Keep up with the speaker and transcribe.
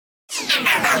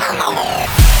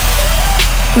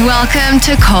Welcome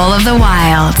to Call of the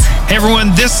Wild. Hey everyone,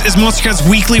 this is Monstercat's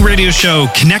weekly radio show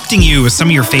connecting you with some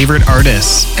of your favorite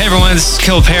artists. Hey everyone, this is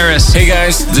Kill Paris. Hey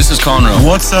guys, this is Conroe.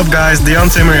 What's up guys,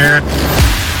 ARMNHMR here.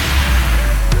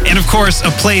 And of course,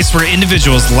 a place where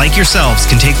individuals like yourselves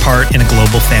can take part in a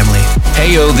global family.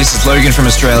 Hey yo, this is Logan from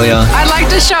Australia. I'd like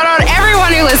to shout out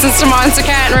everyone who listens to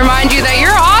Monstercat and remind you that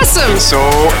you're awesome. So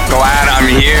glad I'm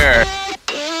here.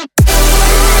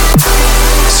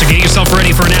 So get yourself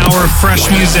ready for an hour of fresh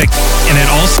music, and it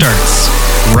all starts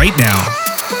right now.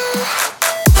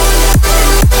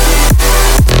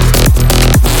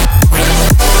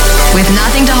 With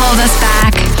nothing to hold us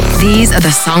back, these are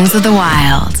the songs of the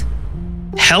wild.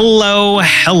 Hello.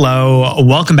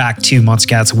 Welcome back to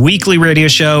Monstercat's weekly radio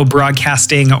show,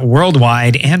 broadcasting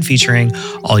worldwide and featuring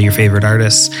all your favorite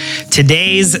artists.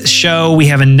 Today's show, we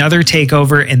have another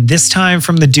takeover, and this time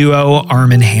from the duo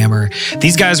ARMNHMR.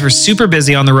 These guys were super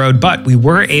busy on the road, but we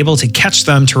were able to catch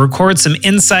them to record some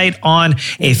insight on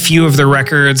a few of their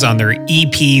records on their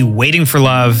EP, Waiting for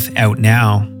Love, out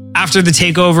now. After the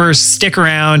takeover, stick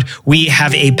around. We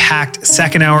have a packed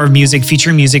second hour of music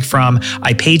featuring music from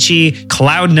Ipechi,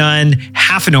 Cloud None,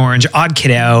 Half an Orange, Odd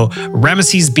Kiddo,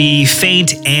 Ramesses B,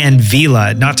 Faint, and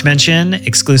Vila. Not to mention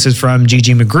exclusives from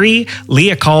Gigi McGree,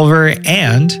 Leah Culver,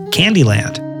 and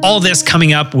Candyland. All this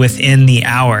coming up within the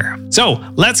hour. So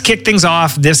let's kick things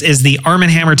off. This is the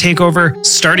ARMNHMR takeover,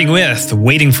 starting with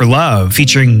Waiting for Love,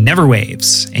 featuring Never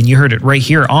Waves. And you heard it right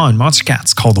here on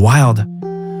Monstercat's Call the Wild.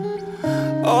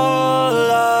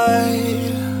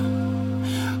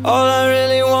 All I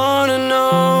really wanna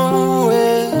know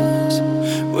is,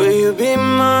 will you be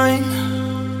mine?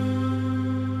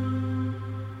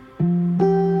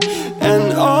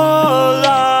 And all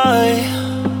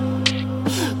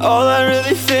I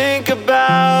really think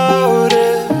about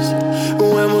is,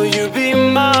 when will you be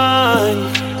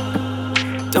mine?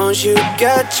 Don't you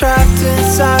get trapped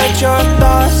inside your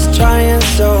thoughts, trying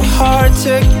so hard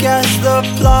to guess the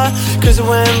plot. Cause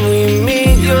when we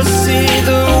meet, you'll see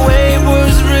the wait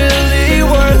was really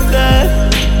worth it.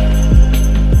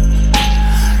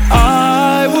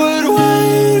 I would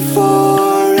wait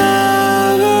forever,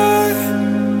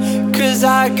 cause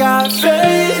I got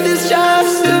faith, it's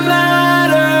just a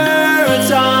matter of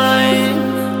time.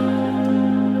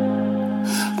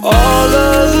 All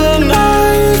of the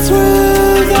nights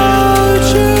without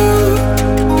you,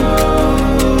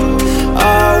 I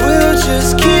will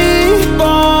just keep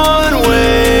on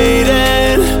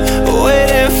waiting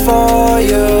for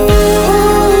you.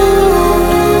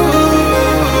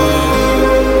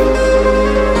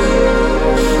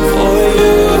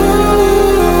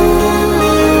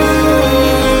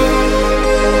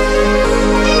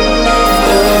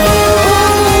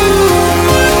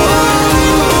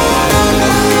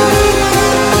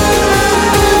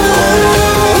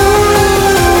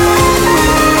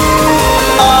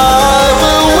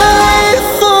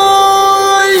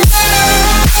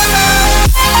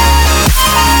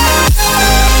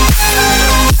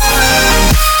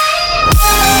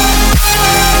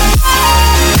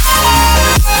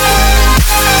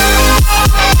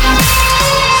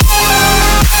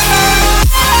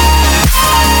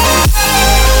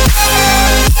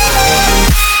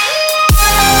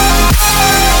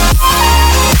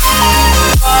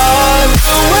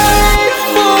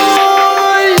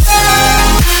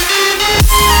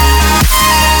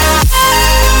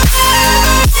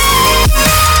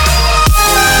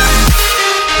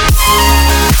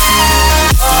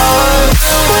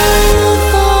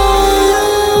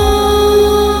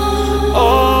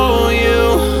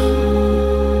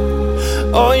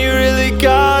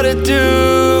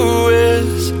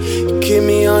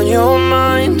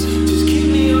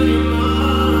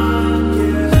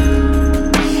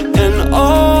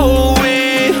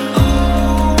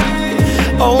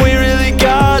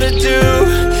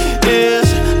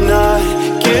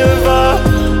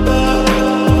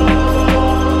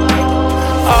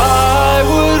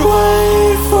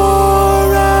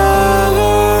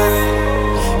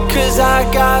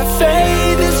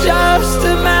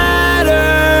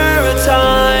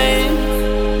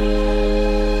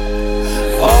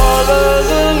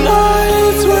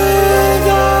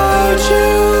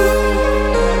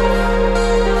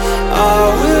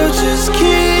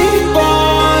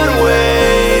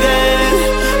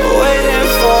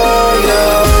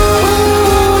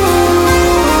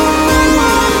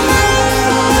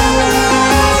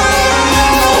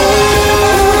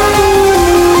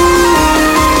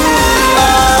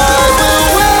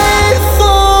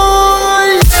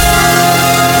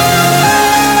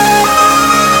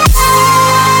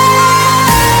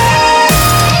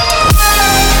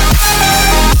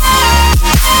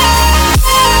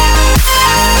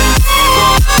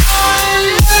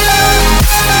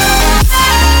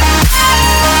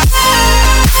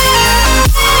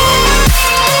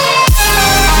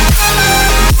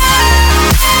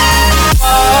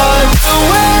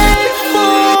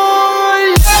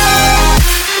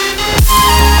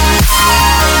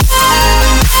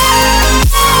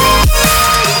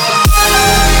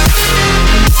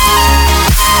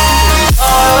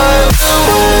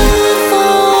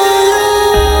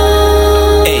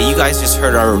 guys just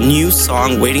heard our new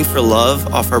song, Waiting for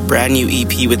Love, off our brand new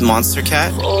EP with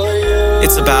Monstercat.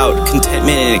 It's about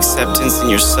contentment and acceptance in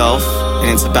yourself, and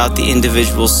it's about the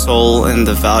individual soul and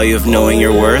the value of knowing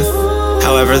your worth.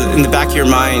 However, in the back of your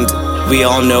mind, we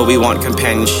all know we want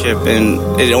companionship,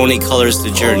 and it only colors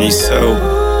the journey. So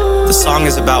the song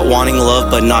is about wanting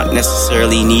love but not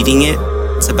necessarily needing it.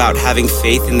 It's about having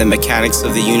faith in the mechanics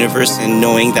of the universe and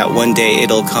knowing that one day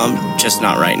it'll come, just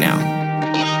not right now.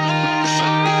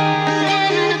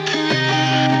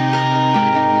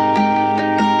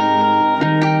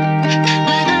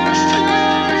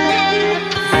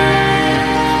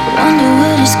 Wonder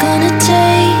what it's gonna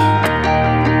take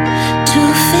to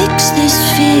fix this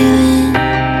feeling.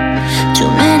 Too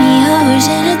many hours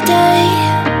in a day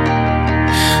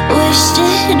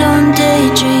wasted on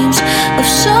daydreams of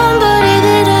somebody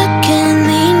that I can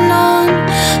lean on.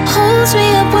 Holds me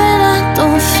up when I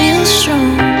don't feel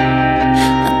strong.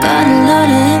 I got a lot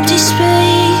of empty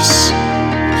space,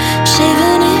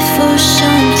 saving it for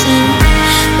something.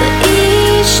 But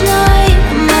each night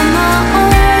I'm on my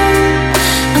own,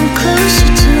 I'm closer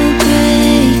to a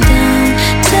breakdown.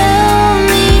 Tell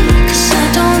me, 'cause I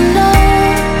don't know,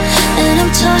 and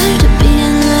I'm tired of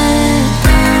being let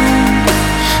down.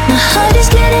 My heart is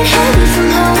getting heavy from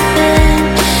hoping,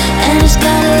 and it's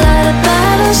got a lot of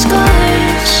battle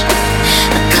scars.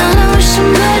 I kinda wish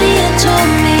somebody had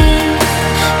told me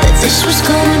that this was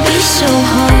gonna be so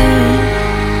hard.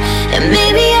 And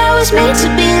maybe I was made to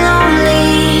be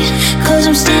lonely, 'cause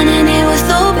I'm standing here with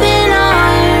open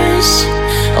arms.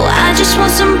 Oh, I just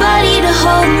want somebody to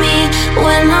hold me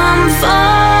when I'm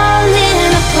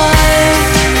falling apart.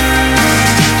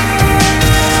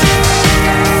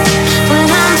 When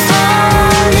I'm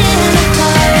falling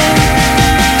apart.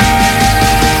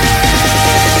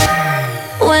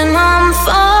 When I'm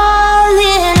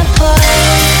falling apart.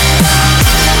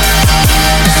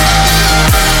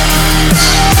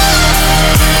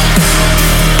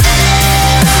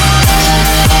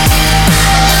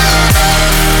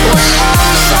 When I'm falling apart. When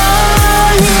I'm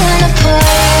falling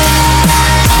apart.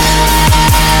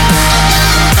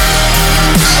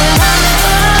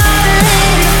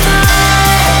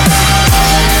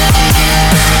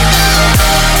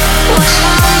 When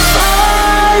I'm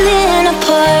falling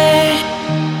apart.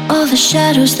 All the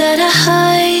shadows that I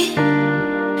hide,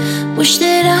 wish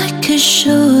that I could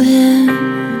show them.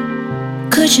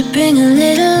 Could you bring a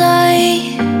little light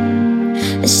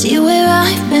and see where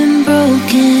I've been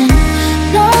broken?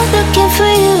 Not looking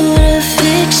for you to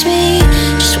fix me,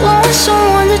 just want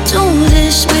someone to do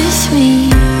this with me.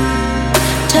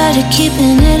 Tired of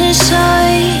keeping it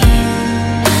inside,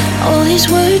 all these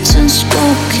words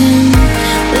unspoken.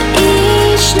 But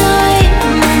each night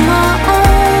I'm on my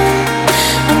own,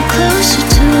 I'm closer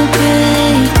to a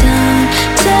breakdown.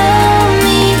 Tell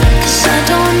me, 'cause I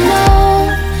don't know,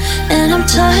 and I'm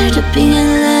tired of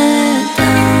being let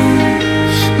down.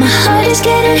 My heart is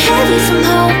getting heavy from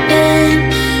hoping,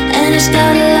 and it's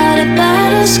got a lot of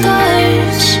battle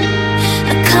scars.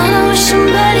 I kinda wish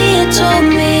somebody had told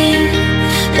me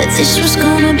that this was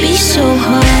gonna be so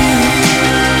hard.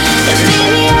 And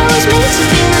maybe I was meant to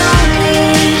be lonely,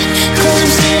 'cause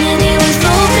I'm standing here with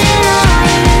open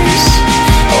arms.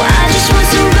 Oh, I just want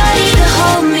somebody to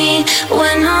hold me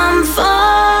when I'm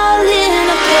falling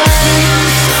apart.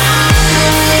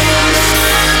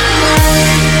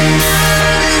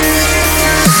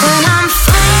 When I'm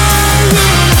falling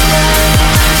apart.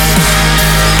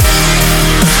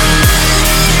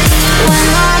 When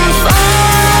I'm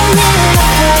falling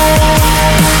apart.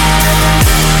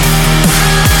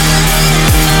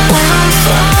 When I'm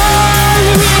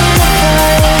falling apart.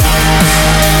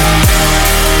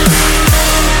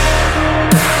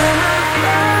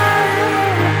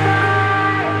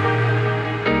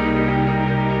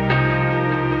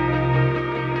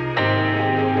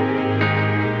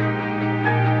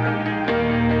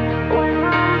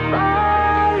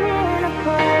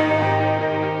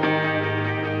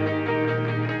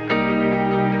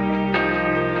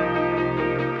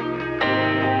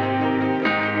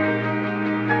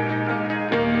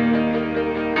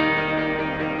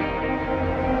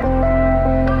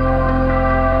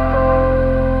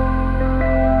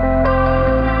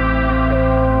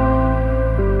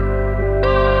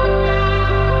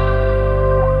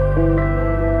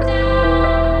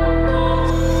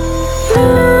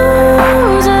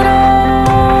 Lose it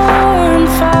all and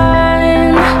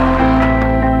find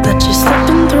that you're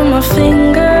slipping through my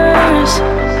fingers,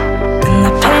 and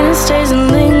the pain stays and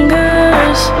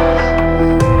lingers.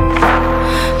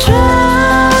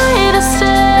 Try to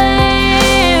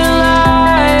stay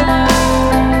alive,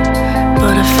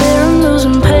 but I fear I'm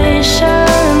losing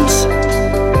patience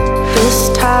this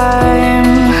time.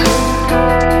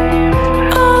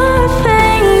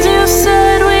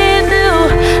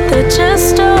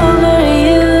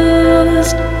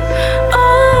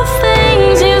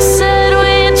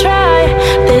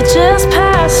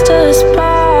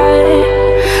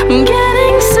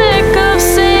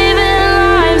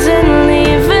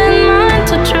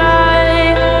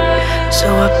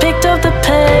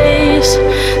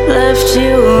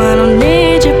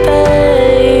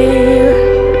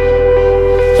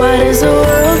 does the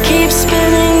world keep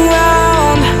spinning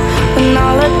round when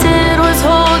all I did was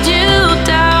hold you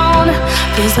down?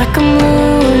 Feels like I'm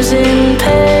losing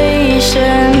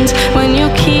patience when you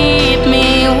keep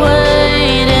me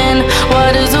waiting.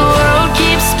 Why does the world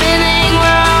keep spinning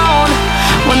round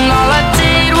when all I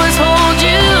did was hold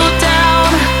you down?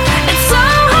 It's so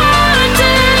hard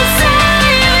to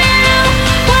save you when I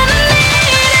needed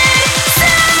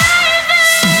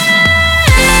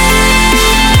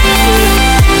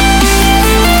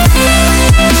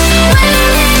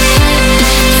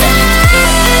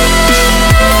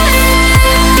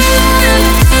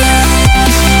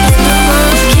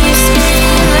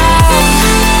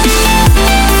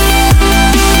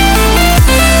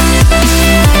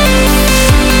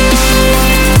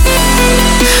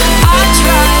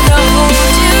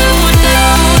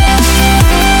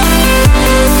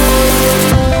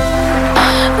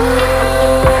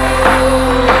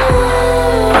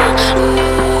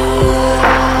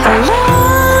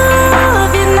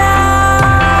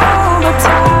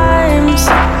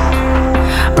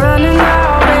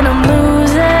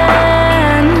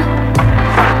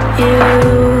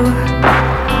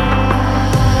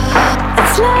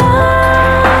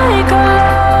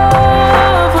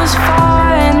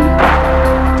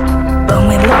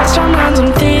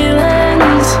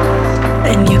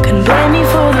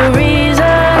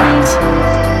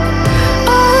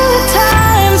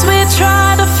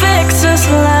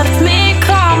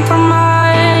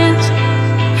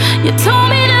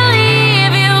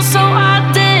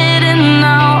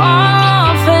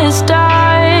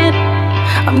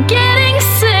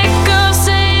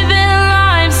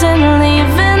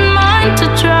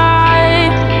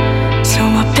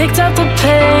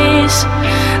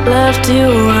left you,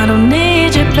 I don't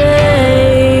need you,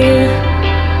 babe.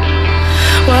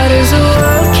 Why does the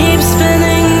world keep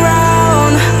spinning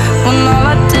round when all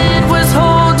I did was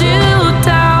hold you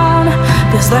down?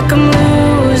 Feels like I'm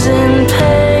losing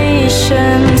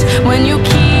patience when you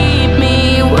keep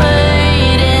me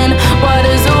waiting. Why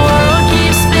does the world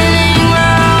keep spinning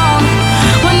round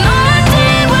when all I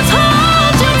did was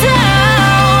hold you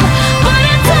down? But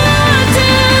it's hard to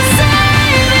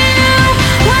save you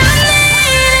when I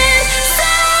needed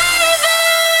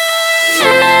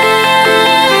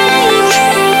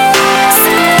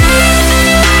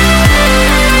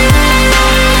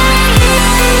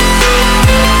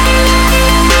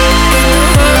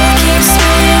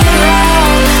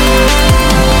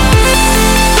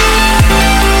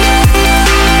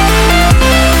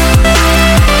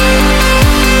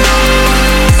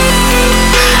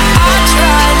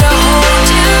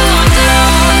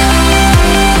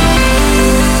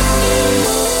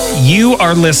You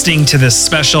are listening to this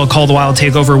special Cold Wild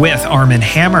Takeover with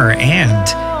ARMNHMR,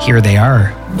 and here they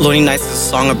are. Lonely Nights is a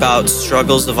song about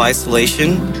struggles of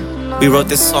isolation. We wrote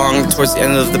this song towards the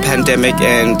end of the pandemic,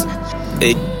 and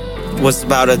it was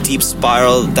about a deep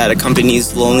spiral that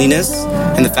accompanies loneliness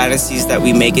and the fantasies that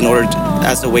we make in order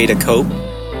as a way to cope.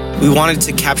 We wanted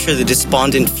to capture the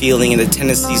despondent feeling and the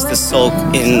tendencies to sulk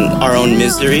in our own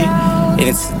misery, and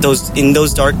it's in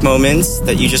those dark moments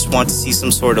that you just want to see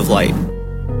some sort of light.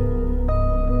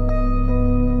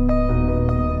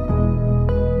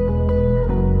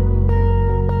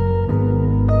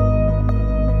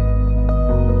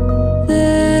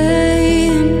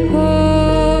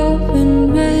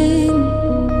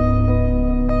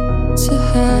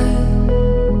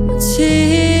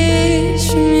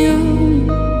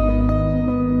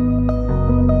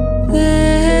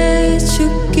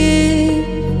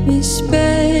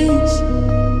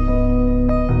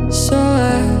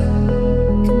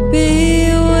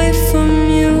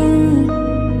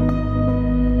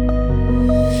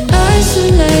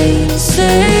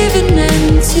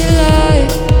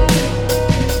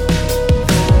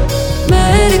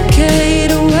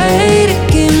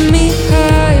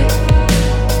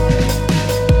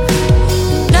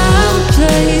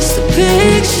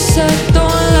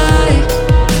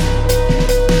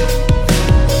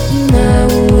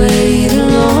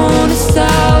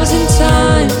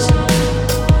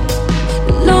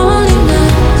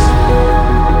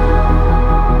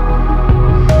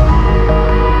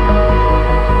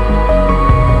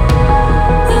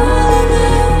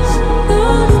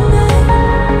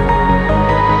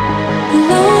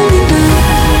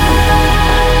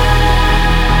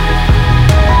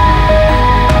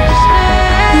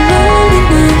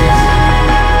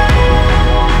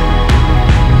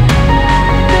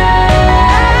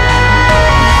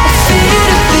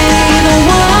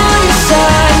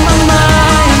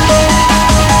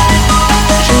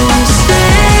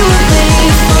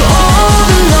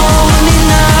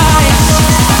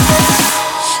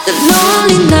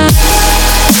 lonely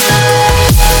nights.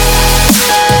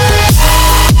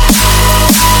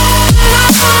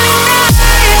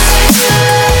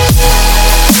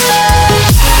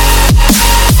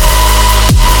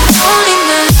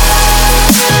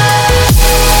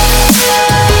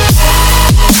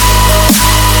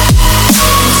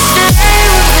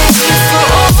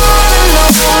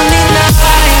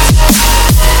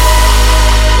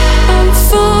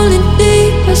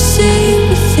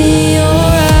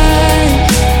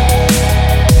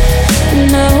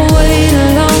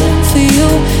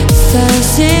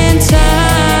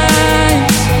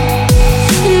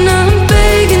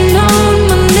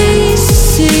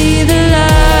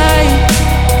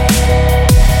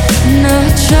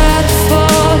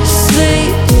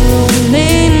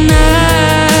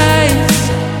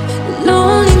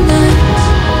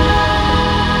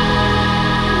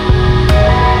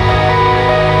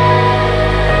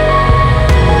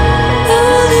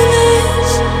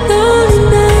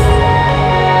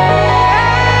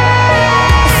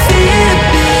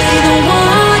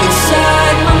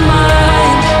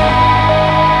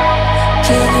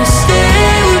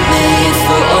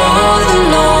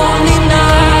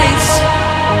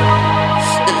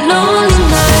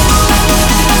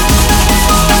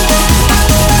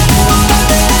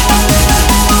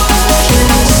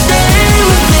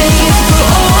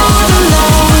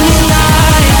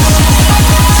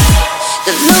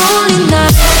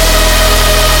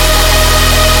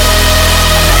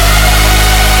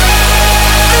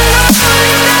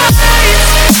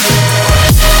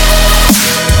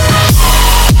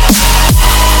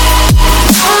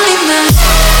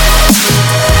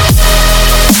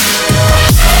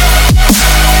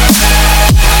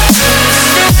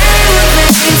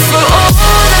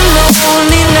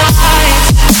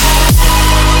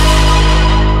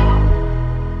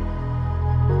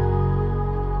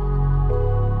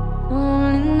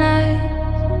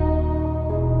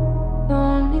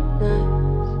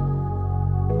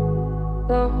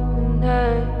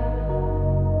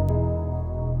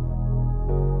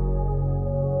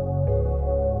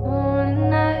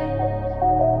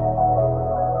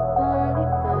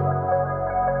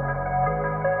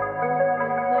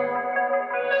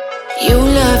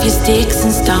 sticks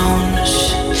and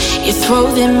stones. You throw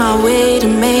them my way to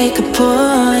make a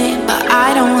point, but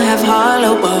I don't have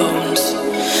hollow bones,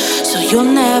 so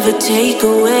you'll never take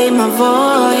away my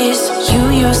voice. You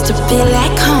used to be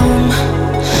like home,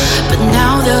 but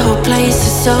now the whole place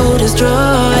is so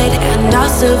destroyed, and I'll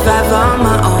survive on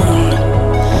my own.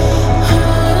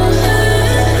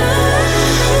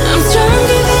 I'm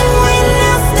stronger than when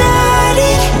I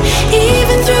started,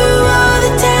 even through all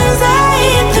the times I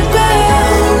hit the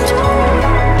ground.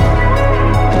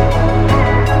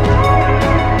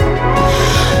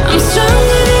 I'm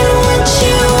stronger than what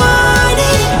you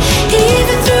wanted,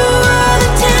 even through all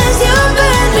the times you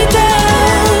burned me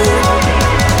down.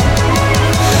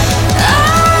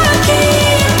 I'll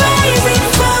keep rising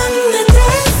from the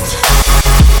dust.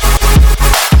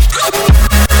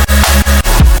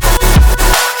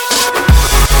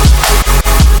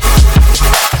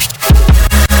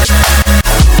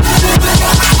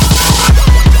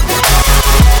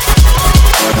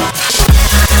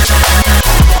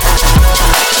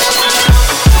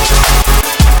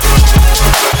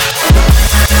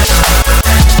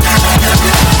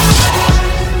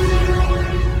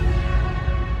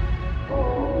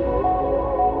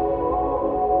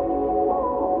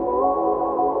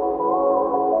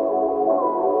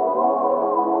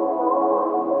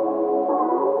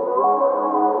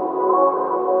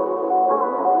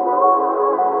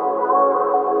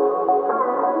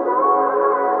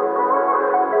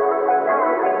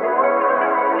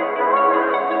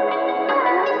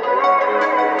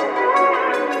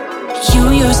 You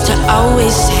used to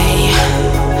always say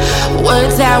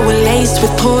words that were laced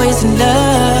with poison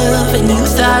love, and you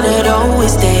thought I'd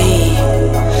always stay.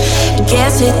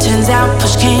 Guess it turns out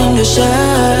push came to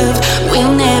shove,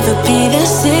 we'll never be the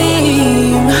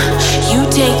same. You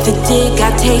take the dig,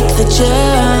 I take the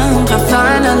jump, I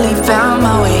finally found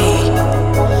my way.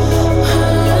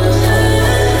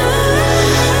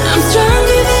 I'm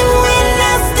stronger than when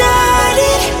I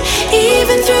started,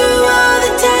 even through all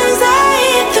the times I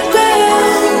hit the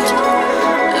ground.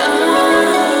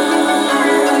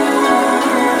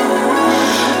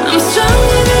 I'm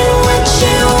stronger than what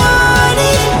you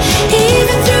wanted,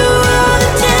 even through all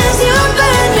the times you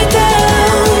burned me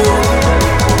down.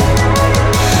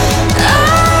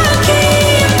 I'll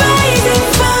keep rising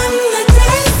from the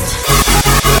dust.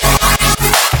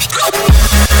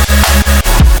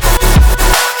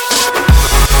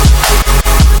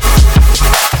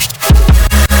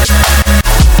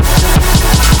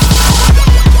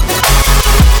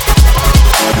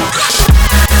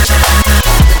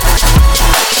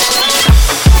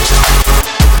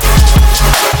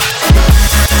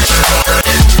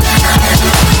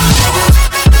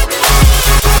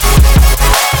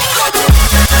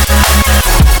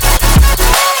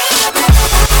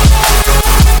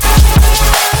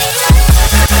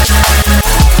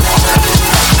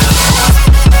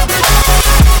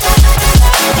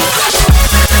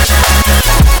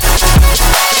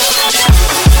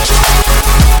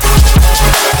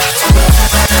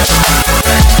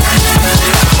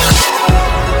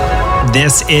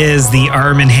 This is the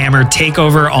ARMNHMR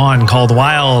Takeover on Called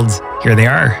Wild. Here they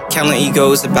are. Can't Let You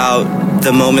Go is about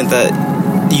the moment that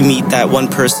you meet that one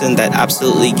person that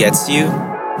absolutely gets you.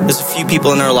 There's a few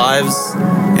people in our lives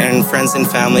and friends and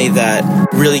family that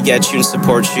really get you and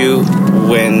support you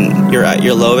when you're at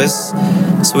your lowest.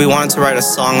 So we wanted to write a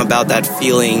song about that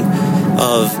feeling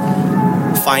of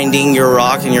finding your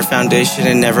rock and your foundation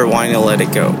and never wanting to let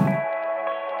it go.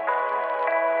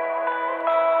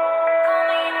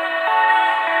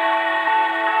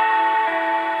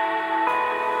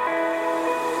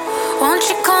 Won't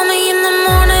you call me in the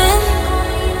morning,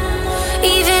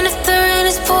 even if the rain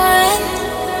is pouring?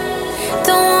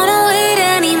 Don't wanna wait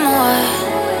anymore.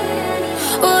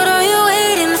 What are you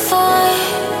waiting for?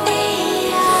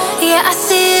 Yeah, I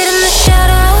see it in the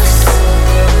shadows,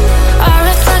 our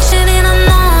reflection in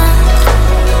unknown.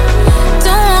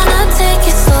 Don't wanna take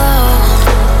it slow.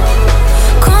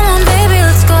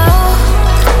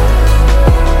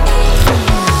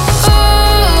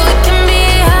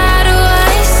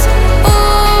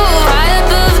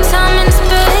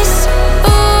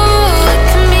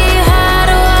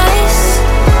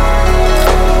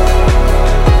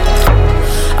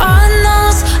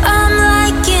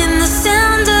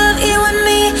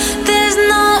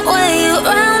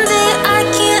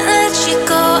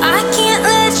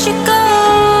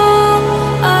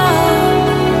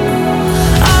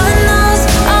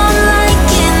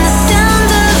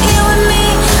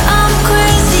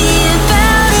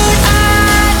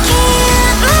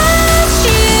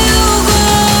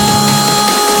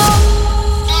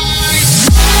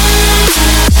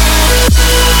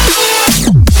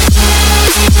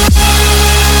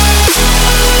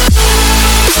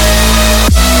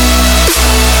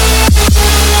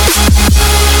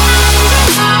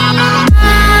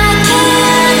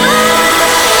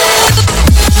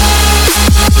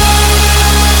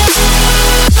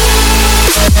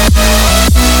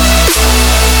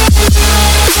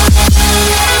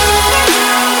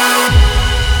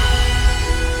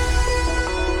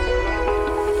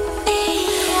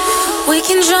 We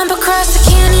can jump across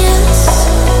the canyons,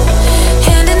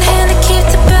 hand in hand to keep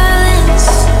the balance.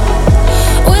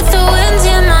 With the wind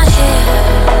in my hair,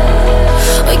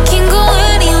 we can go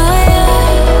anywhere.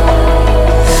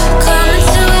 Come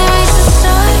until we reach the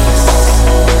stars,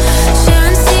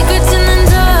 sharing secrets in the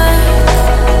dark.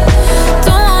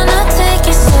 Don't wanna take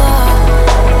it slow.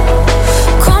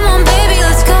 Come on, baby,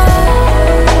 let's go.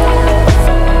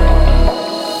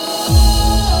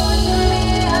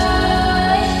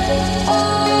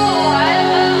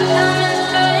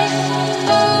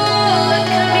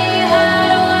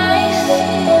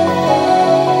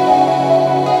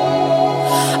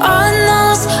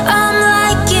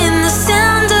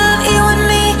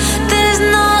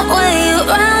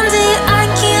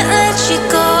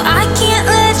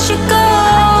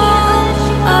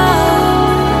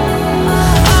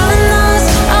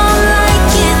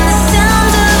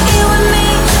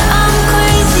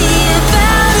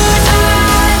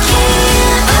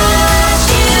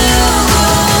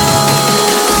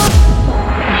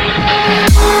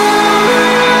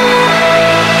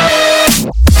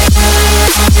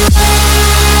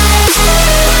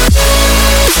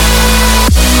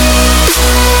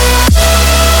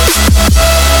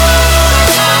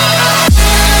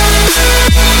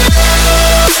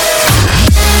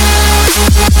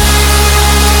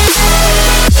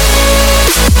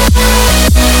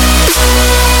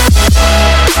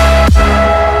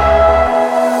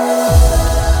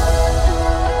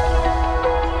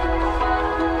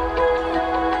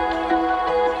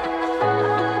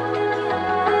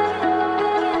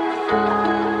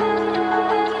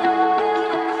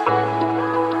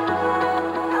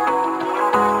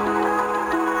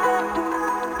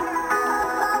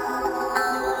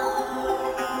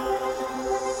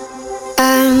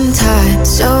 I'm tired,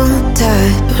 so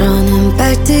tired, running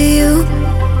back to you.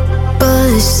 But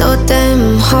it's so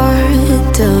damn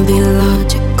hard to be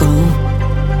logical.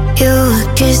 You were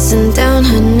kissing down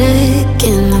her neck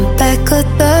in the back of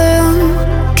the room.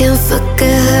 Can't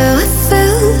forget how it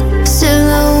felt, still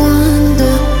I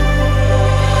wonder.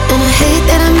 And I hate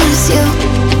that I miss you,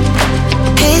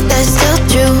 hate that it's still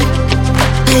true.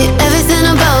 I hate everything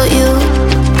about you,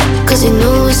 cause you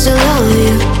know I still love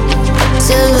you.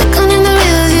 Still looking in the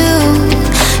rear view.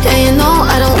 Yeah, you know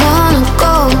I don't wanna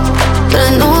go, but I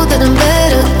know that I'm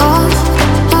better off.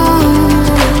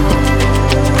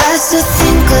 I still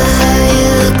think of how you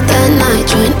looked that night,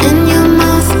 joint in your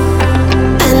mouth.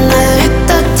 And that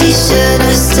ripped up t-shirt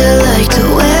I still like to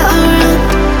wear around.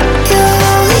 You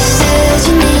always said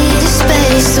you needed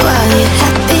space, so are you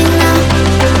happy now?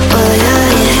 Boy,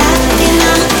 are you happy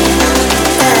now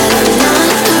that I'm not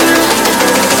around?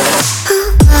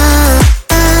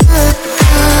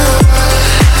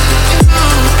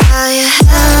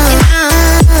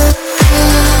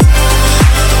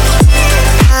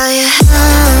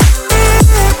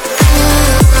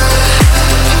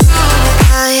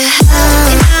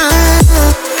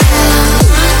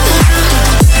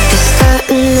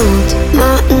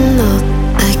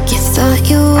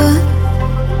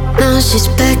 She's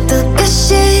packed up your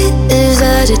shit, is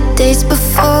out of dates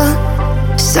before.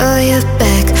 Saw you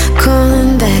back,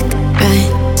 calling back,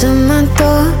 right to my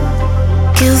door.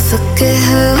 Can't forget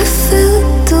how it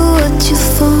felt to watch you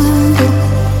fumble.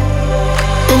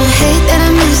 And I hate that I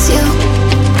miss you,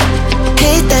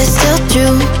 hate that it's still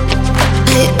true.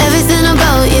 I hate everything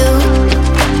about you,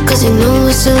 cause you know I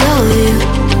still love you.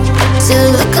 Still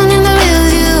looking in the rear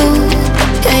view.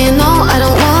 Yeah, you know I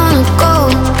don't wanna go,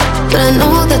 but I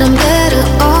know that I'm better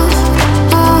off.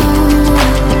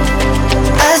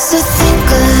 I still think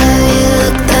of how you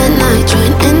looked that night,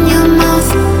 joint in your mouth.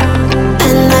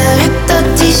 And that ripped up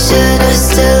t-shirt I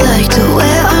still like to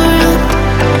wear around.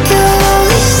 You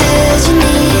always said you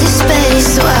needed space,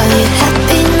 so are you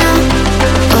happy now?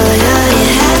 Boy, are you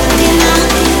happy now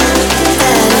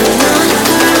that I'm not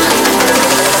around?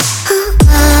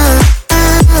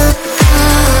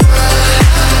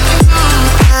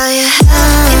 Are you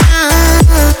happy now?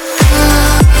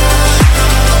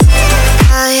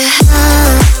 Are you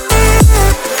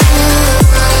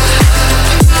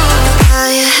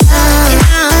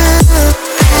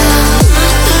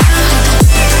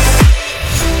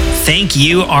Thank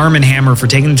you, ARMNHMR, for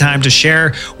taking the time to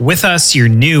share with us your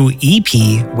new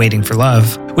EP, Waiting for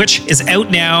Love, which is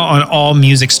out now on all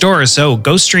music stores. So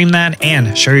go stream that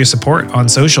and share your support on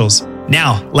socials.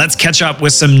 Now, let's catch up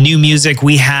with some new music.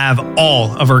 We have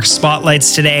all of our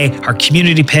spotlights today, our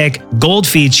community pick, gold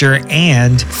feature,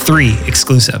 and 3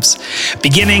 exclusives.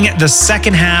 Beginning the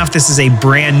second half, this is a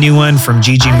brand new one from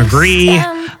Gigi McGree.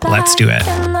 Let's do it.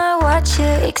 Watch you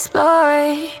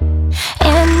explore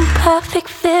in perfect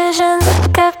visions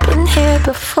like I've been here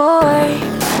before.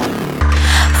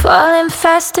 falling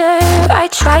faster. I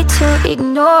try to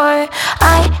ignore.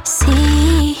 I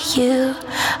see you.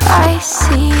 I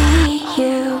see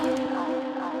you.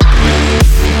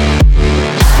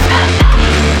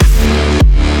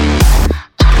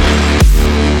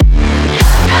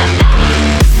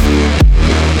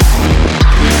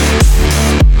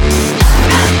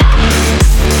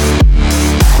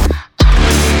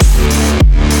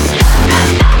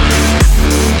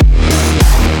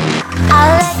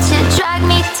 I'll let you drag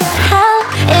me to hell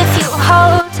if you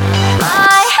hold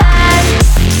my hand.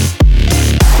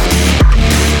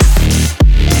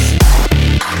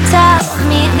 Tell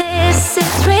me this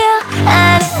is real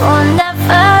and it will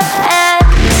never end.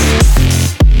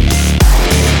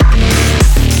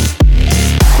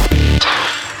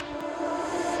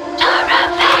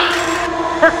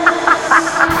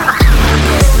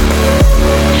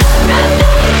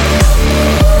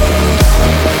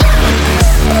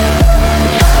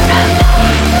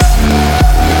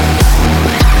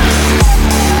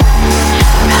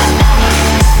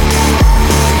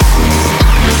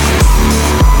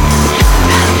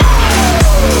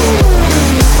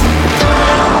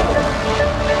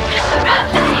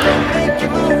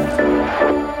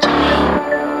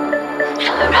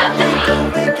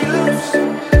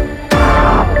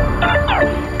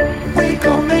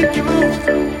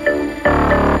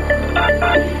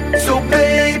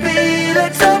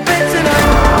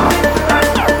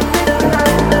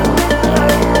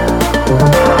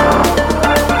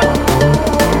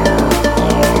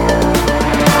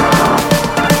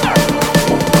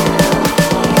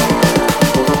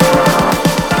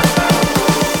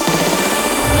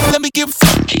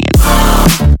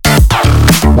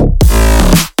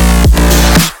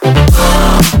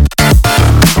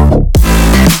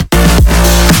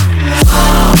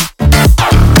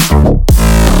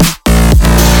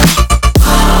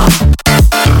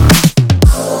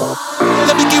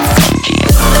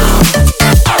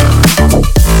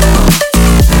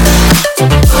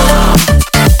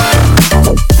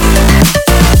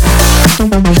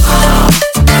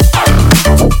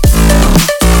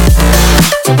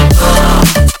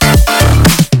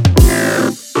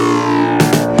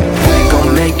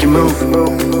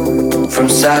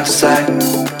 Side to side,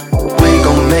 we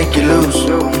gon' make you lose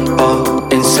all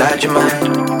inside your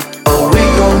mind. Oh, we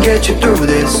gon' get you through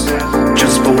this,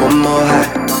 just for one more high.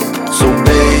 So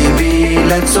baby,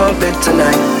 let's orbit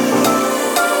tonight.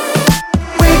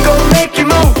 We gon' make you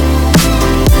move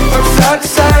from side to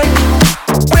side.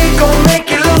 We gon' make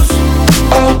you lose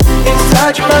all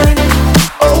inside your mind.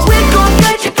 Oh, we gon'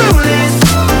 get you through this,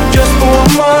 just for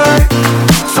one more high.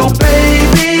 So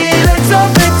baby, let's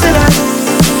orbit tonight.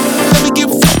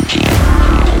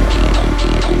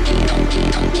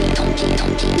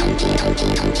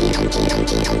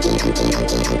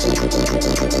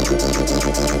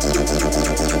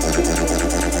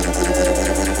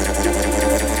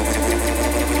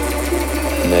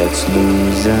 Let's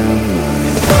lose our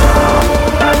mind.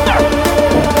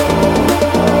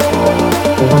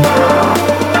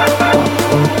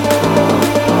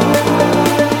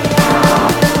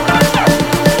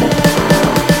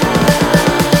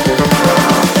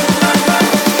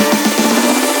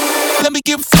 Let me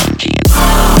get funky.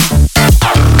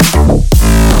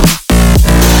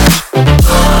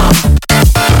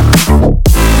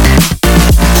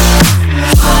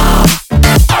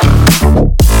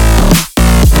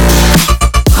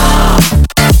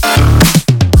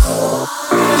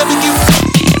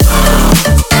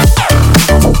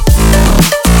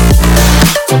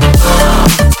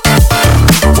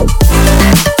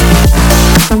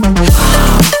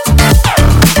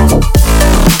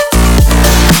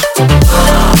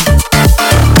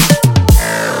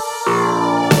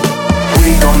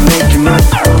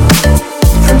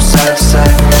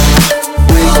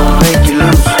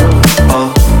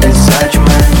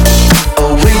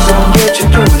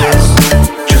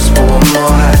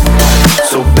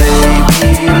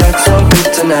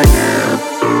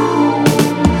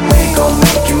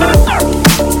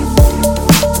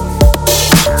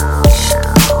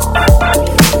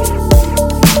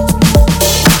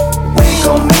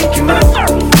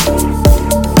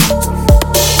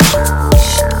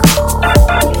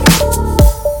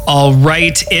 All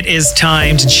right, it is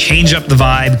time to change up the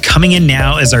vibe. Coming in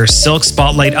now is our Silk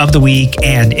Spotlight of the Week,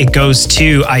 and it goes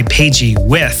to Ipeji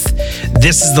with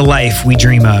This is the Life We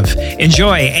Dream Of.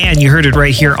 Enjoy, and you heard it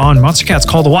right here on Monstercat's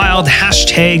Call the Wild,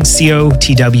 hashtag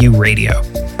COTW Radio.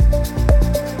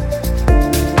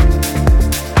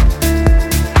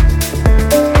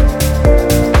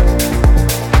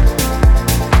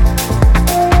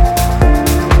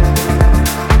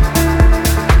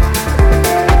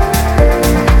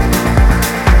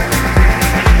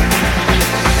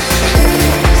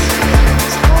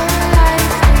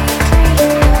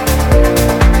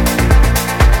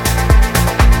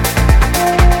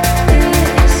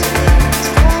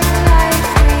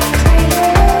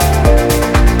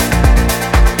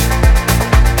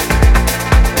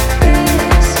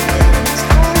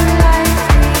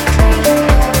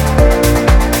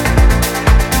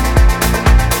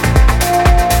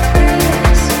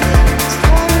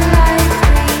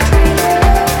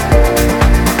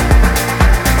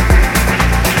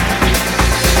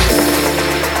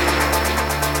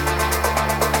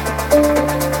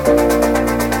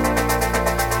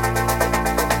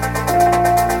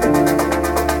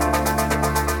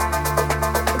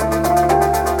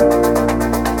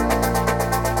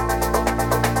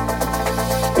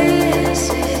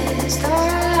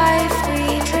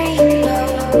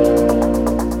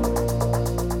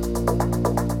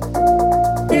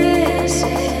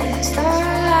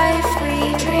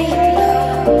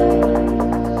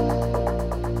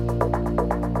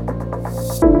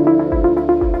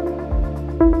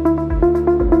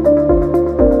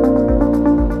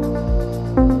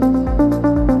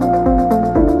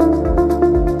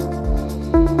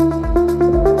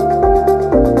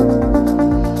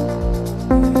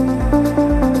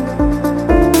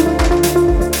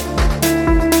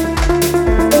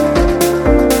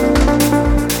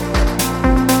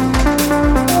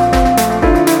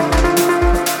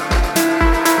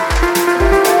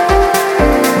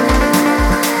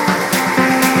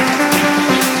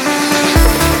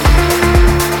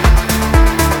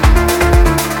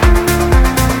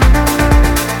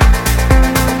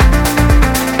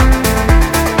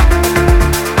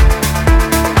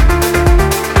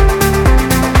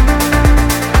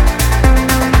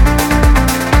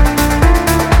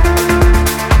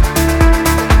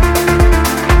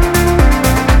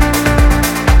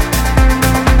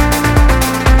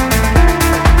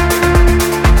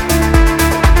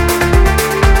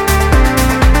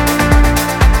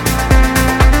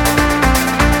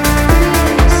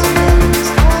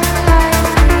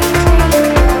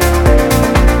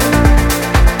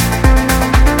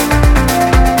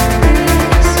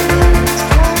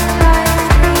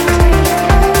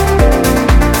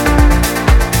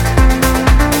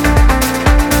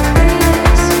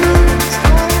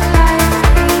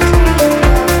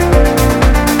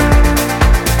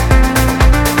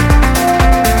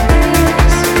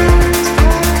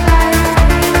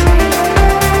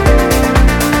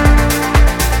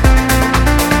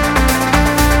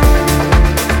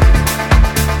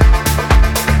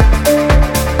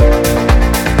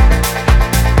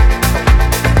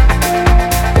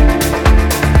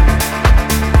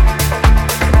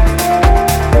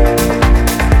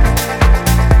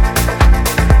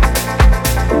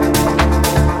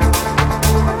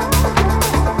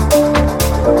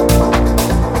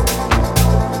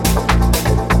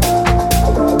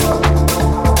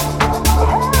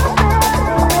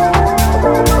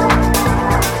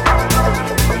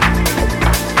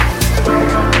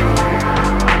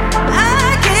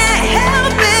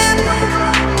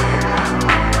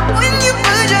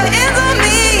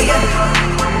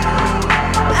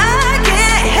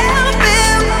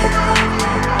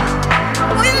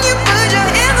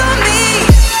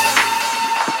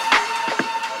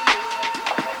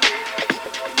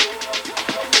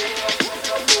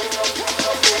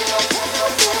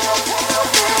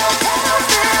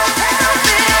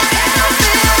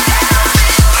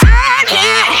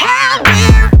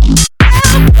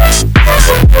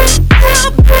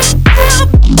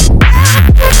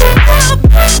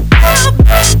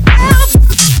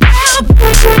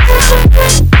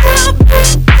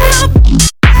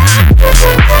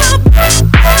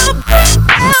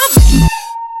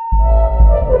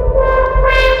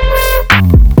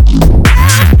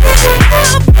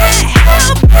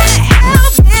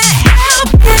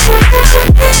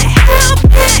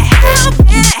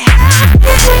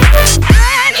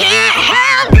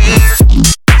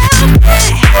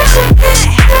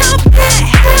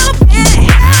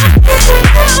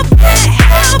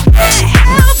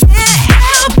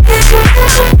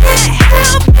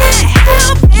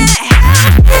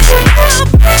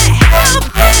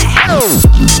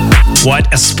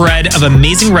 What a spread of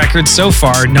amazing records so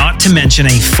far, not to mention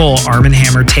a full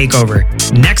ARMNHMR takeover.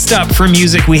 Next up for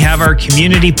music, we have our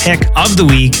community pick of the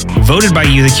week, voted by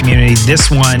you, the community.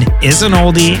 This one is an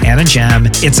oldie and a gem.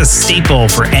 It's a staple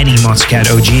for any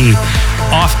Monstercat OG.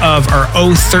 Off of our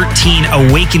 013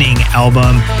 Awakening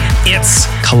album, it's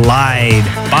Collide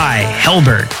by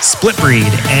Hellberg,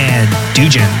 Splitbreed, and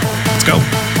Dujin. Let's go.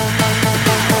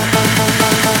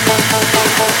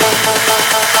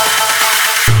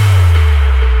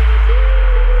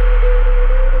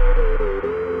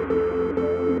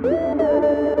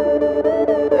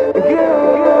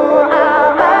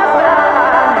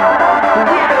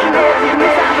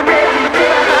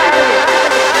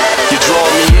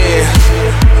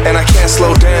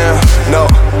 Slow down, no.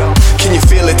 Can you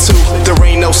feel it too? There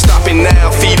ain't no stopping now.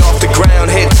 Feet off the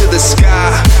ground, head to the sky.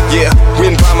 Yeah,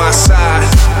 wind by my side.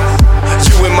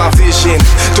 You in my vision,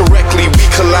 directly we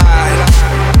collide.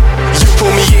 You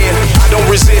pull me in, I don't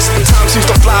resist. Time seems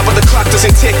to fly, but the clock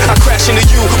doesn't tick. I crash into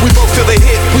you, we both feel the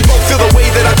hit. We both feel the way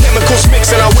that our chemicals mix,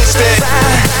 and I wish that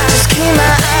I just keep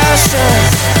my eyes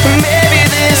shut. Maybe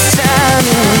this time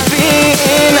it'll be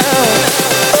enough.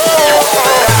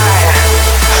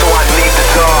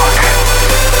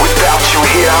 Without you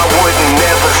here, I wouldn't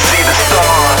never see the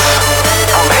stars.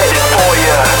 I'm headed for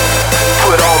you,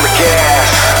 put on the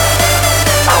gas.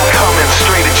 I'm coming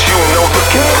straight at you, no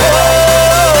looking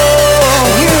back.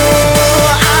 You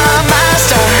are my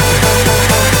star.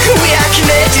 We are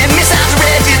connected,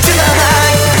 misdirected to the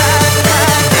high.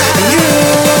 You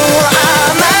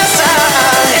are my star.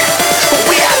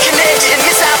 We are connected,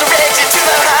 misdirected to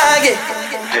the high.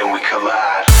 Then we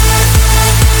collide.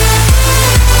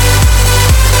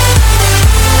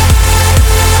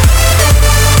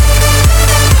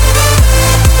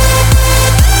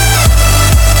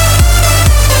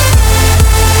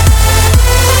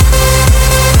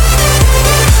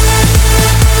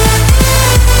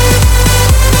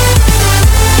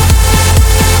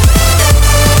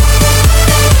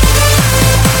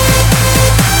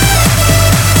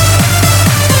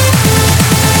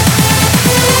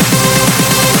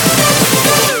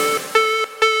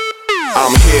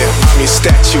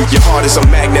 Statue. Your heart is a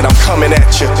magnet, I'm coming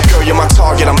at you. Girl, you're my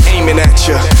target, I'm aiming at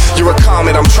you. You're a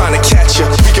comet, I'm trying to catch you.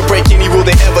 We can break any rule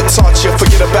they ever taught you.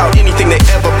 Forget about anything they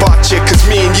ever bought you. Cause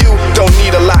me and you don't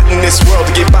need a lot in this world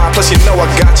to get by. Plus you know I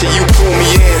got you, you pull me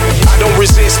in. I don't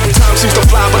resist, time seems to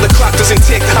fly but the clock doesn't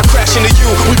tick. I crash into you,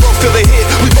 we both feel the hit.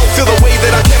 We both feel the way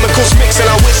that our chemicals mix. And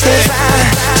I wish that if I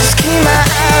just keep my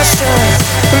eyes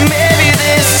shut, maybe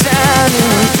this time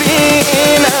it'll be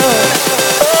enough.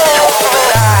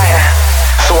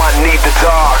 So I need the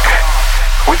dark.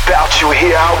 Without you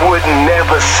here, I would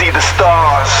never see the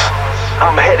stars.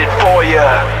 I'm headed for you,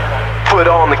 foot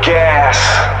on the gas.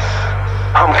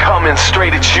 I'm coming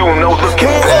straight at you, no looking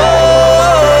back.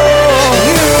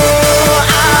 You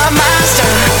are my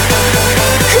star.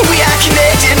 We are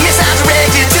connected,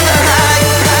 misdirected to the high.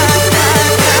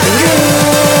 You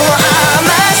are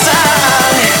my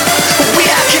star.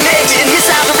 We are connected,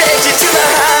 misdirected to the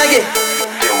high.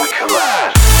 Then we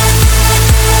collide.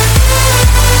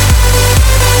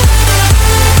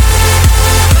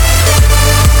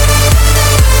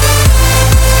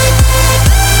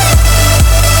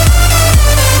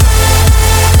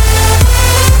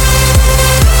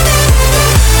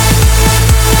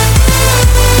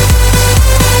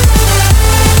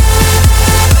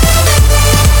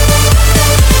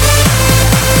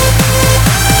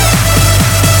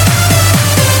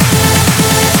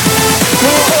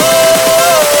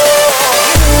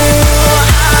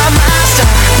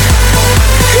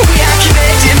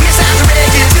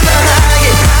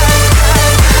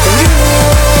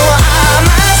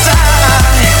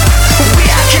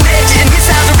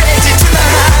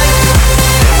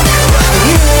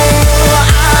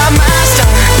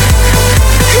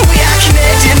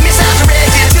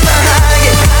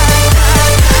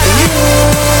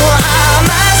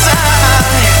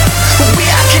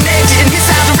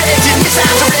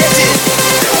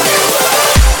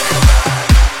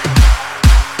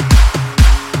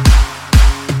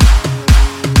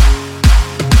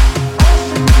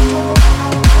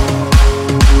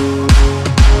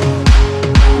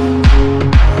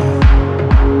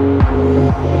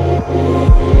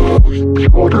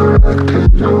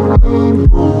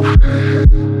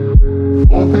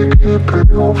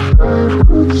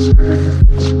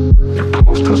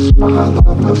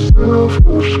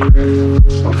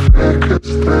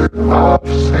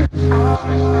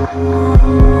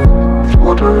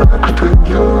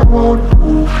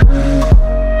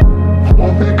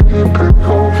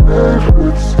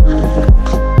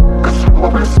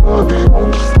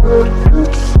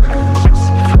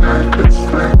 It's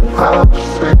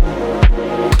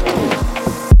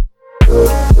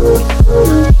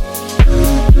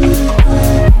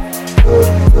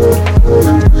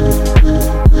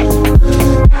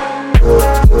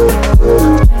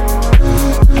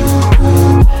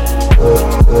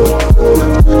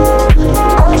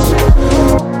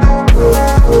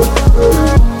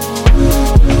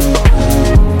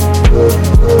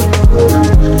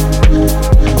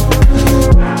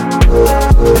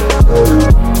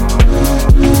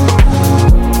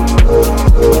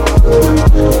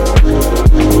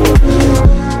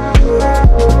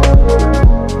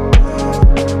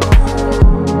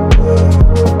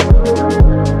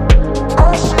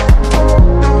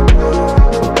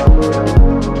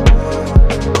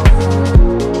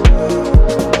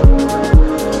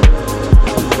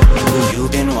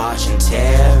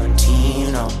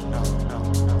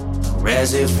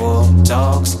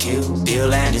dogs, Kill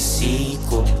Bill and a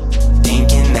sequel.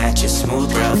 Thinking that you're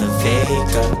smooth, brother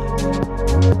Vega.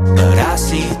 But I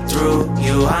see through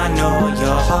you, I know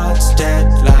your heart's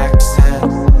dead like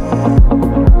sand.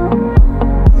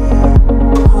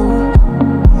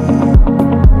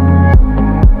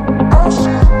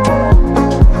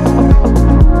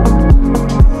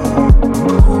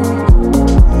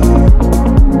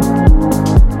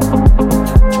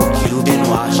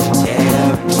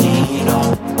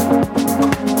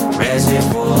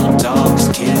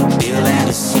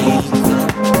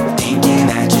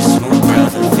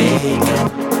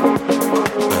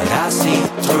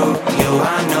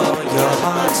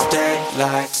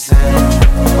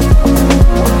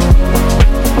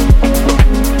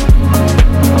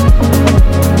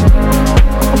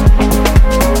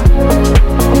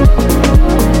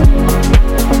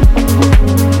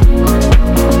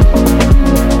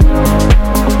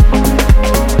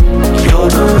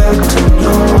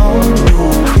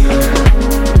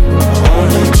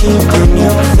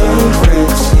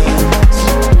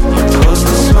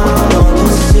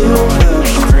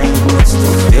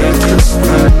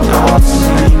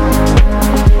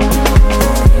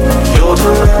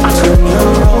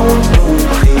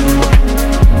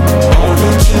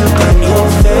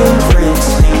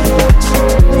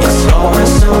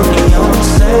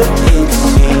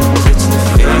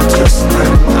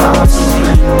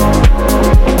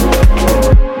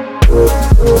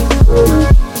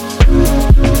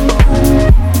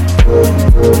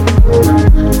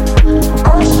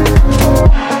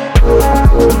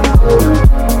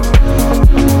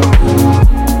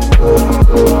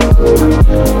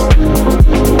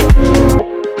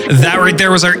 There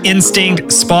was our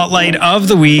Instinct Spotlight of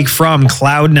the Week from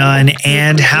Cloud9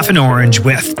 and Half an Orange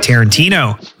with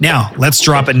Tarantino. Now, let's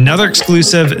drop another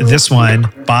exclusive, this one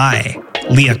by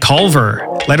Leah Culver.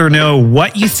 Let her know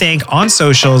what you think on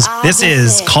socials. This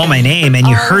is Call My Name, and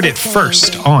you heard it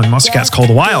first on Monstercat's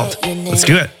Cold Wild. Let's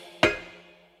do it.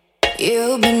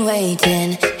 You've been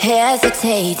waiting,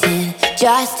 hesitating,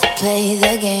 just to play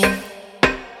the game.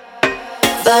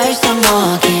 First I'm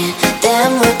walking,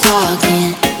 then we're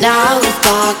talking, now we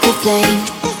spark a flame.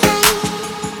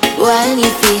 When you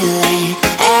feel it,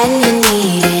 and you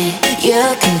need it,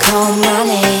 you can call my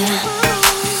name.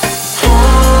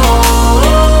 Oh,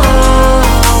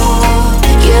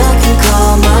 you can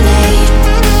call my name.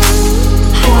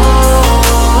 Oh,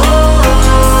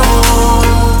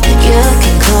 you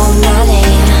can call my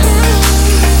name.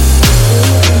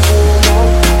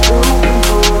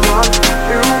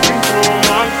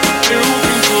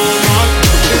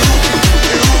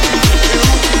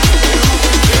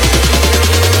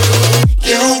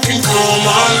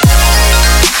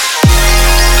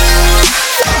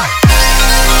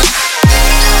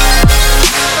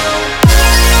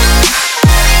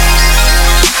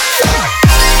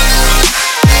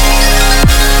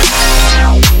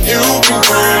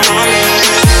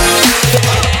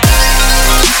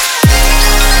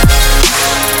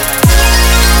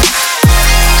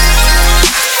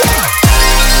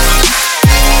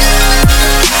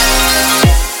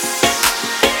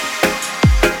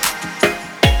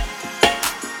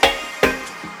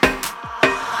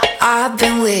 I've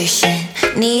been wishing,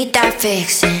 need that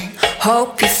fixing,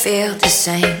 hope you feel the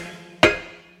same.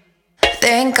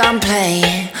 Think I'm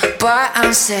playing, but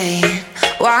I'm saying,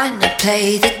 wanna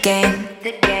play the game.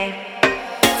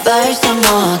 First I'm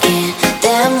walking,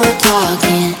 then we're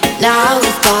talking, now we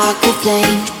spark a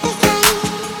flame.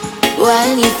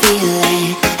 When you feel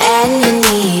it, and you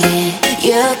need it,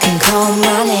 you can call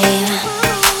my name.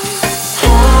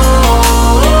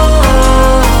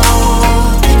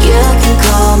 You can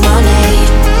call my name.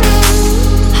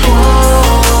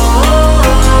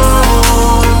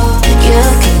 You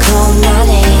can call my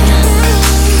name.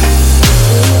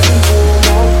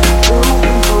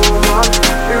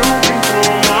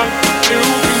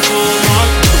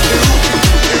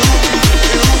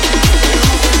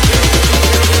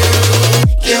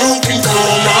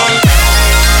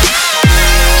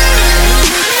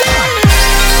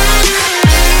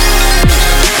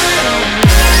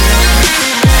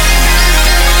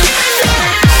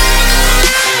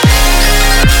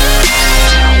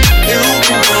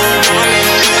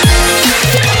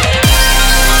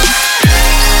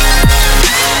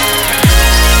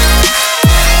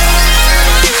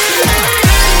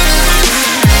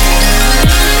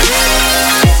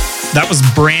 That was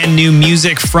brand new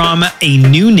music from a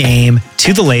new name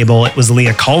to the label. It was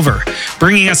Leah Culver,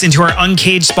 bringing us into our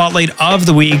Uncaged Spotlight of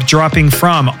the Week, dropping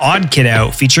from Odd Kid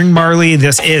Out featuring Marley.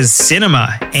 This is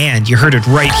Cinema, and you heard it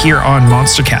right here on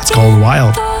Monstercat's Cold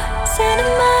Wild.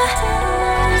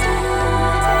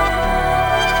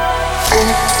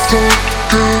 It's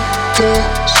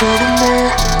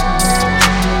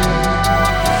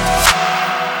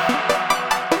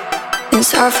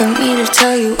hard for me to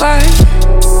tell you why.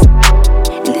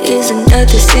 And isn't that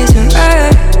the season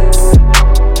right?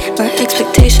 My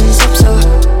expectations up so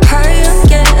high, I'm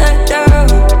getting down.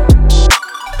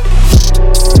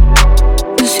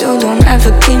 'Cause you don't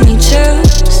ever give me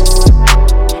chills.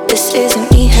 This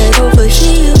isn't me head over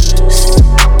heels.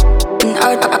 And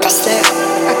I said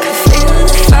I could feel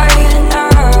the fire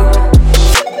now.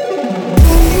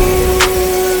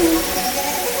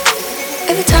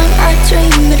 Every time I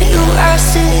dream of you, I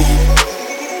see.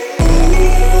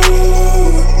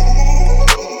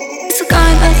 It's the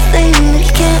kind of thing that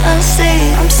you can't unsee.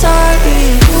 I'm sorry.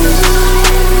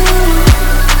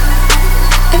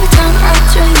 Every time I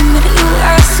dream of you,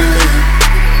 I see.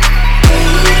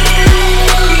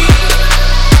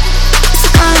 It's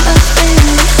the kind of thing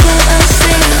that you can't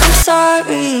unsee. I'm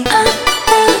sorry. I'm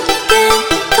looking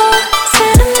for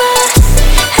cinema,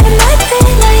 and it might be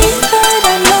naive, but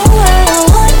I know what I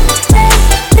want.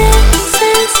 This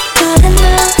is good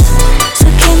enough, so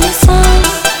give me some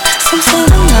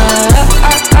cinema.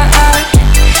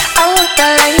 I want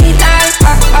that late night,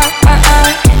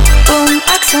 boom,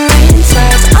 accent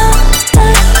inside. I'm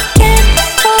looking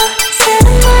for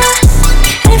cinema,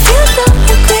 and if you don't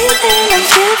agree, then I'm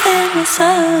giving it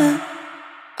some.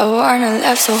 I wanna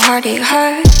laugh so hard it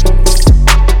hurts,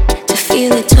 to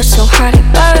feel it touch so hard it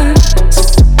burns.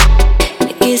 And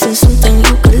it isn't something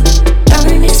you could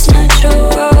learn, it's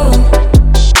natural.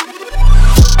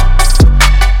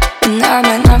 And I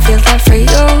might not feel that for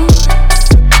you,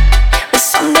 but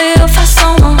someday you'll find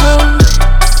someone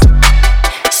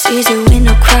who sees you in a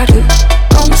crowded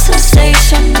room,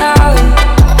 sensational.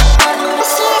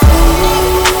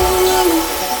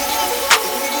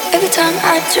 Every time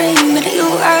I dream of you,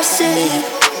 I see.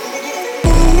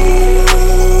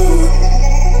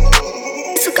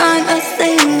 It's the kind of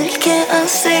thing that you can't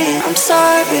unsee. I'm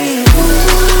sorry.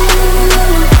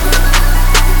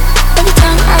 Every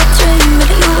time I dream of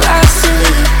you, I see.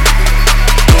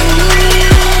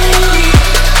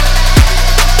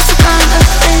 It's the kind of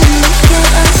thing that you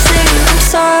can't unsee. I'm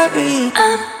sorry.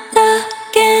 I'm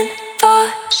looking for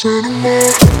cinema,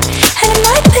 and it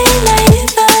might be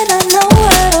naive, but I know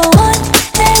what I want.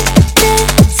 And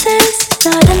this is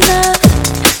not enough,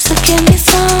 so give me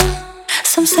some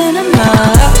cinema.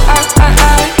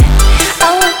 I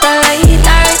want that late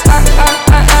night,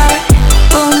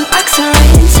 boom, accent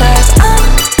inside. I'm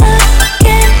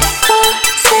looking for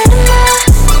cinema,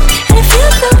 and if you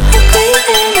don't agree,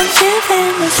 then I'm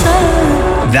giving it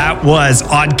some. That was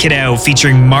Odd Kid Out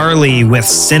featuring Marley with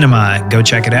Cinema. Go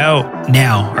check it out.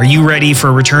 Now, are you ready for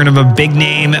a return of a big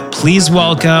name? Please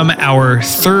welcome our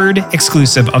third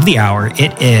exclusive of the hour.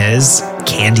 It is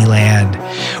Candyland,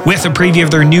 with a preview of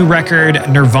their new record,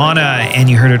 Nirvana, and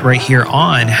you heard it right here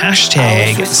on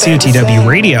hashtag COTW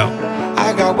Radio.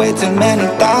 I got way too many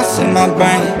thoughts in my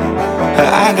brain, but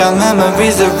I got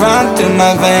memories that run through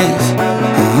my veins.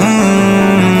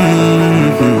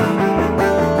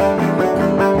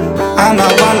 I'm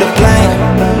not one to blame,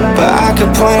 but I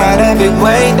could point out every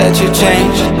way that you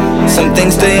changed. Some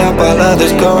things stay up while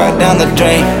others go right down the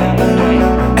drain.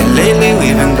 And lately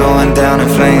we've been going down in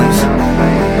flames.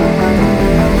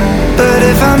 But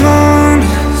if I'm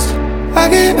honest, I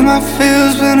get in my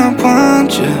feels when I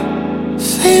want you.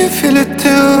 Say you feel it too,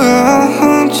 I'll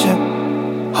haunt you.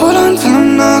 Hold on till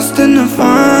I'm lost in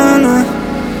nirvana.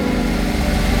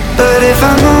 But if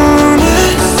I'm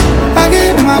honest, I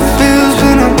get in my feels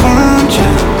when I want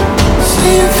you.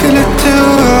 Say you feel it too,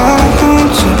 I'll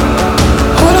haunt you.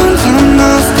 Hold on till I'm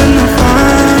lost in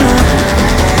nirvana.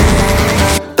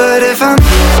 But if I'm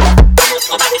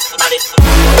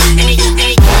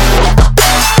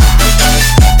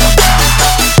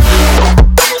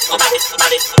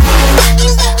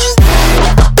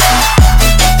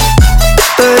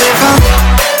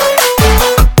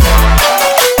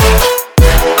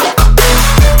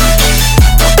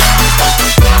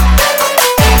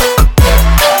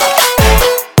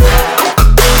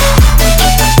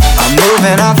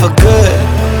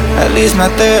my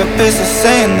therapist is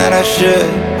saying that I should.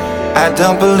 I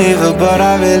don't believe her, but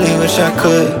I really wish I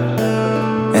could.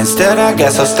 Instead, I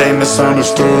guess I'll stay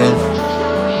misunderstood.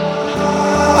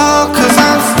 Oh, 'cause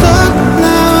I'm stuck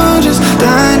now, just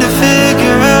trying to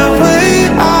figure a way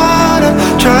out.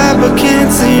 I've tried but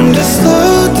can't seem to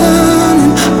slow down,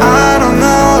 and I don't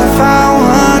know if I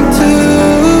want to.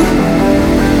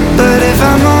 But if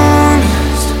I'm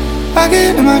honest, I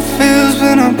get in my feels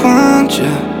when I want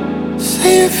you.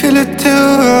 Say you feel it too,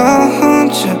 I'll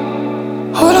haunt you.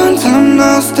 Hold on till I'm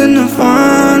lost in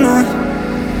nirvana.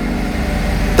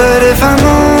 But if I'm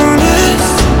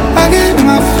honest, I get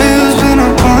my feels when I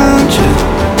want you.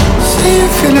 Say you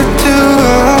feel it too,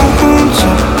 I want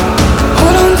you.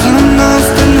 Hold on till I'm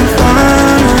lost in the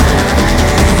final.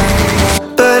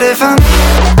 But if I'm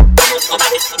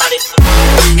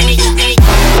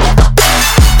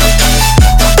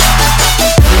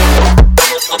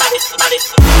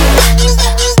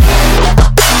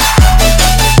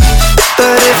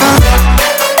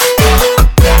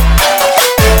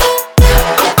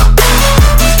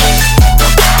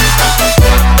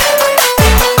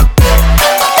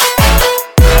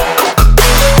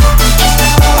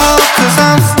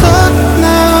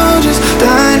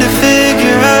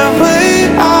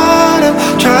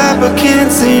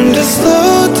seem to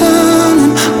slow down,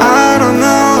 and I don't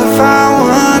know if I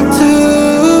want to.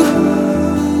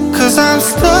 Cause I'm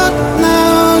stuck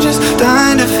now, just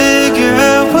dying to figure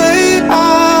a way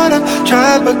out. I've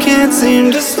tried but can't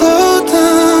seem to slow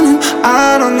down, and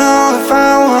I don't know if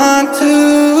I want to.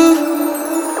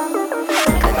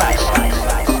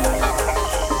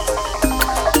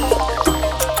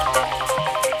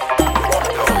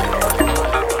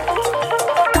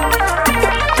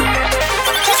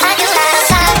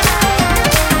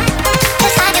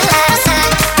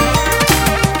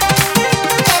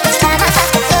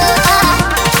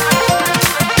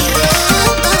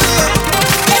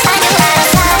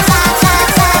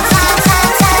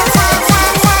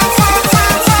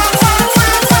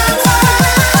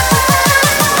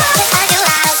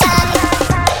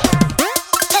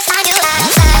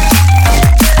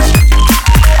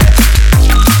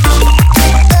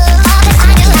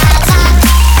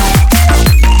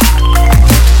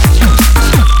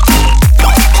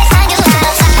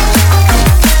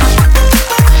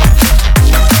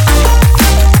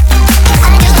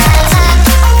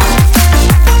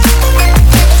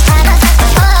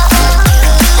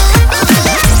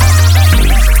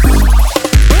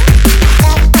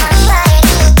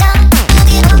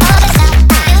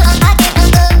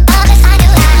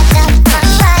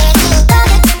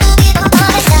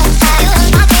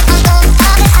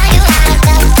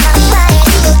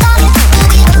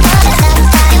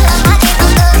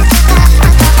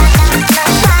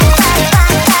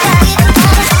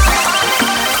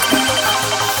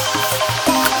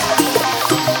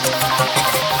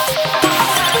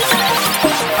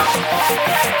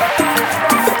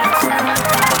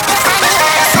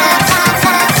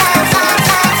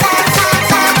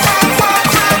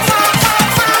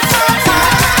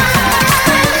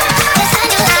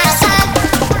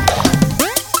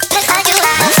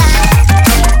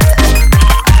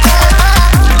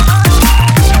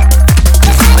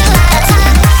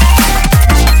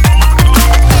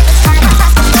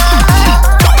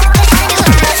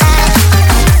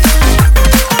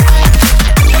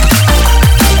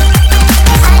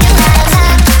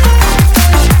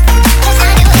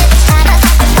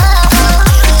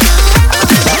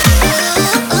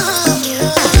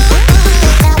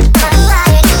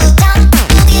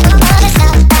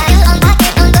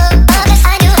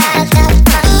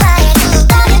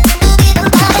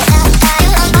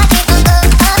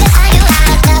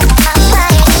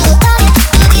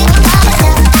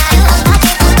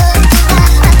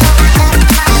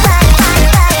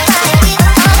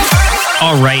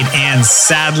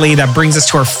 Sadly, that brings us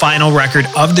to our final record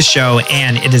of the show,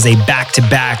 and it is a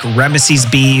back-to-back Remeses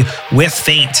B with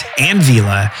Faint and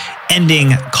Vila,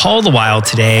 ending Call the Wild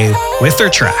today with their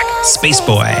track, Space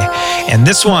Boy. And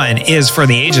this one is for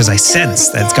the ages. I sense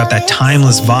that it's got that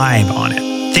timeless vibe on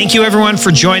it. Thank you, everyone,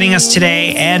 for joining us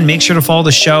today, and make sure to follow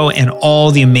the show and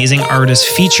all the amazing artists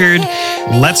featured.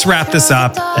 Let's wrap this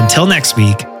up. Until next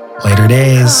week, later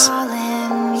days.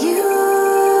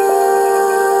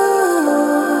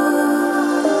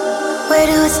 Where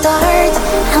do it start?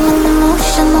 I'm an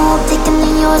emotional, taking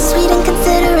in your sweet and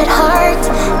considerate heart.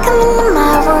 Come into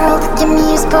my world, give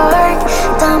me a spark.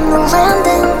 Time to land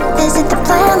and visit the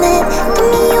planet. Give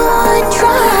me your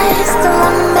try. Still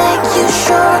I'ma make you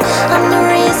sure I'm the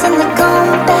reason to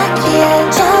come back here.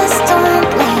 Just don't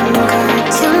linger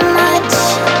too much,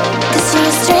 'cause you're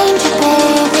a stranger,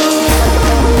 baby.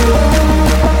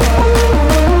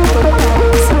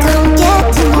 So come get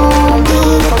to know me.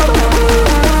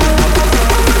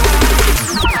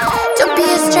 Don't be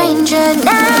a stranger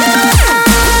now.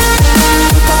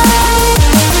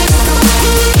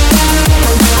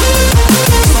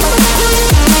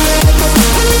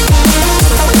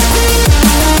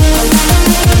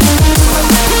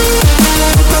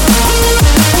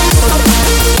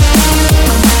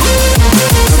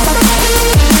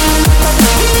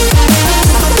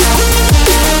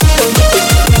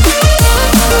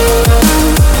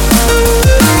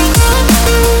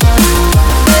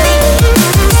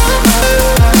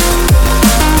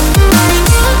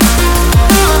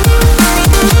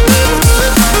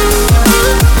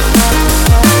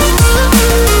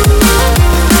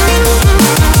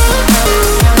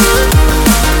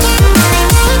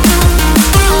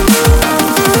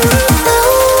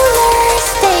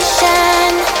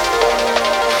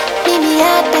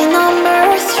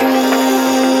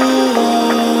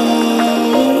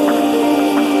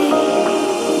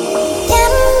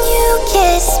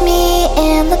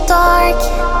 in the dark.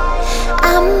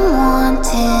 I'm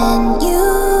wanting you.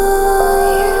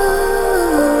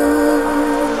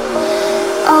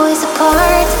 Always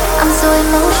apart, I'm so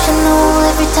emotional.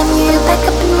 Every time you pack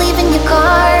up and leave in your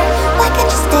car. Why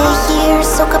can't you stay here,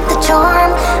 soak up the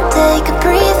charm? Take a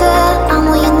breather, I'm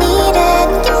all you needed.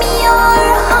 Give me your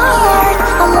heart,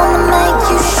 I wanna make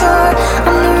you sure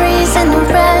I'm the reason to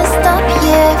rest up.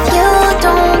 Yeah, if you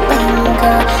don't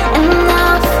linger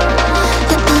enough,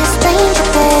 you'll be a stranger,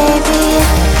 baby.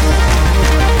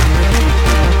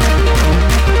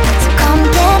 So come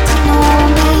get to know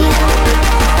me.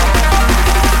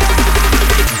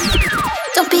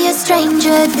 Don't be a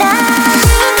stranger now.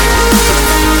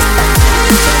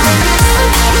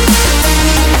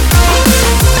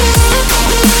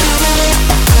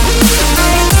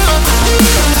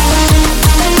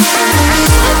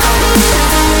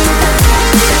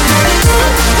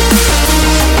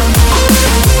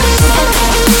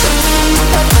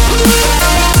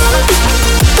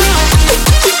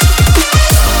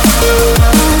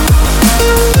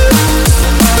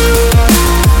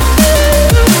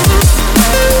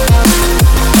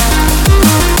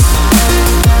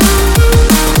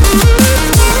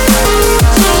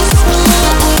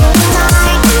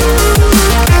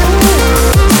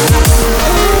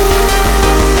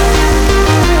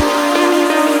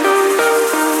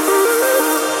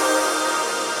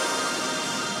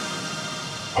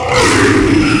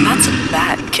 That's a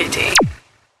bad kitty.